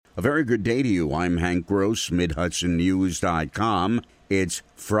A very good day to you. I'm Hank Gross, MidHudsonNews.com. It's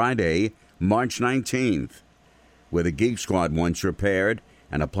Friday, March 19th. Where the Geek Squad once repaired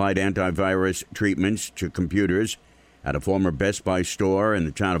and applied antivirus treatments to computers at a former Best Buy store in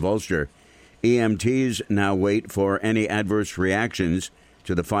the town of Ulster, EMTs now wait for any adverse reactions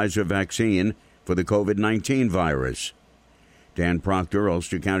to the Pfizer vaccine for the COVID-19 virus. Dan Proctor,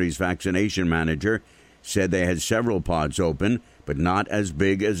 Ulster County's vaccination manager, said they had several pods open, but not as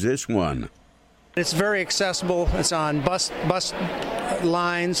big as this one. It's very accessible. It's on bus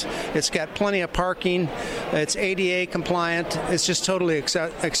lines. It's got plenty of parking. It's ADA compliant. It's just totally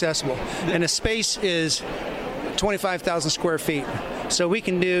accessible. And the space is 25,000 square feet. So we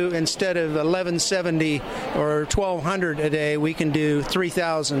can do, instead of 1,170 or 1,200 a day, we can do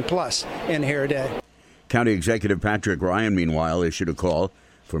 3,000 plus in here a day. County Executive Patrick Ryan, meanwhile, issued a call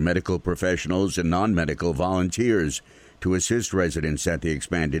for medical professionals and non-medical volunteers to assist residents at the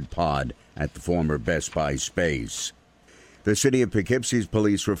expanded pod at the former Best Buy space. The City of Poughkeepsie's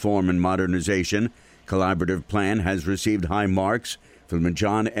Police Reform and Modernization Collaborative Plan has received high marks from the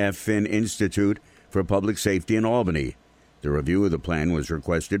John F. Finn Institute for Public Safety in Albany. The review of the plan was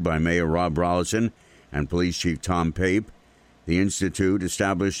requested by Mayor Rob Rolison and Police Chief Tom Pape. The Institute,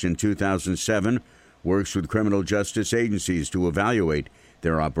 established in 2007, works with criminal justice agencies to evaluate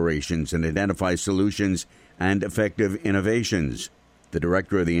their operations and identify solutions and effective innovations. The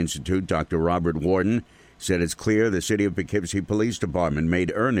director of the Institute, Dr. Robert Warden, said it's clear the City of Poughkeepsie Police Department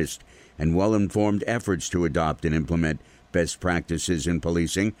made earnest and well-informed efforts to adopt and implement best practices in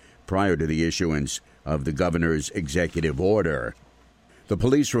policing prior to the issuance of the governor's executive order. The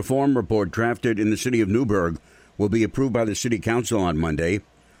police reform report drafted in the city of Newburgh will be approved by the city council on Monday.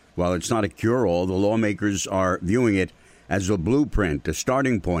 While it's not a cure-all, the lawmakers are viewing it as a blueprint, a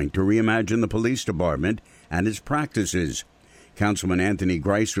starting point to reimagine the police department and its practices. Councilman Anthony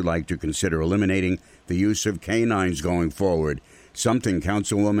Grice would like to consider eliminating the use of canines going forward, something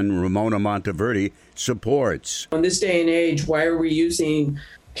Councilwoman Ramona Monteverdi supports. In this day and age, why are we using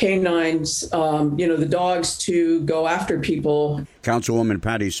canines, the dogs, to go after people? Councilwoman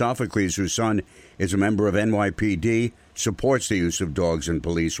Patty Sophocles, whose son is a member of NYPD, supports the use of dogs in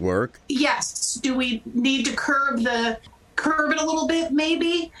police work. Yes. Do we need to curb it a little bit?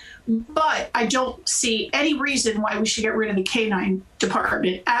 Maybe. But I don't see any reason why we should get rid of the canine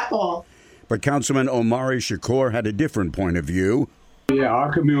department at all. But Councilman Omari Shakur had a different point of view. Yeah,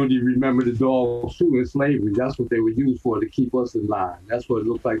 our community remember the dogs too in slavery. That's what they were used for, to keep us in line. That's what it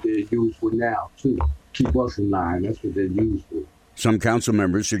looks like they're used for now, too. Keep us in line. That's what they're used for. Some council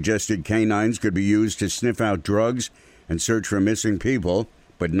members suggested canines could be used to sniff out drugs and search for missing people,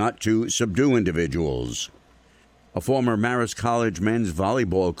 but not to subdue individuals. A former Marist College men's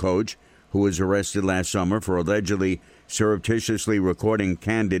volleyball coach who was arrested last summer for allegedly surreptitiously recording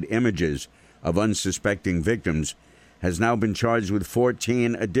candid images of unsuspecting victims has now been charged with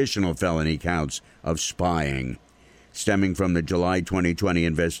 14 additional felony counts of spying. Stemming from the July 2020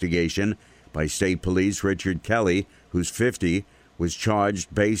 investigation by State Police, Richard Kelly, who's 50, was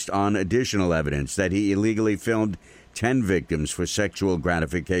charged based on additional evidence that he illegally filmed 10 victims for sexual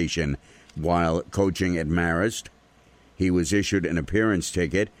gratification while coaching at Marist. He was issued an appearance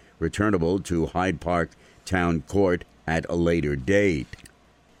ticket, returnable to Hyde Park Town Court at a later date.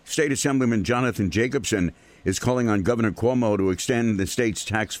 State Assemblyman Jonathan Jacobson is calling on Governor Cuomo to extend the state's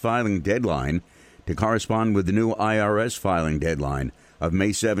tax filing deadline to correspond with the new IRS filing deadline of May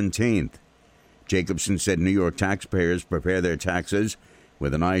 17th. Jacobson said New York taxpayers prepare their taxes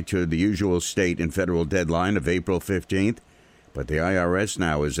with an eye to the usual state and federal deadline of April 15th, but the IRS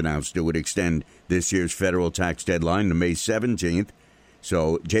now has announced it would extend this year's federal tax deadline to May 17th,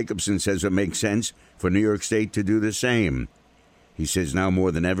 so Jacobson says it makes sense for New York State to do the same. He says now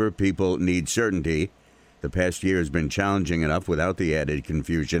more than ever, people need certainty. The past year has been challenging enough without the added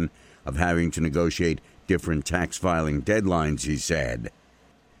confusion of having to negotiate different tax filing deadlines, he said.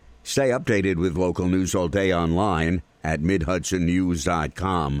 Stay updated with local news all day online at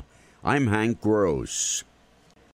MidHudsonNews.com. I'm Hank Gross.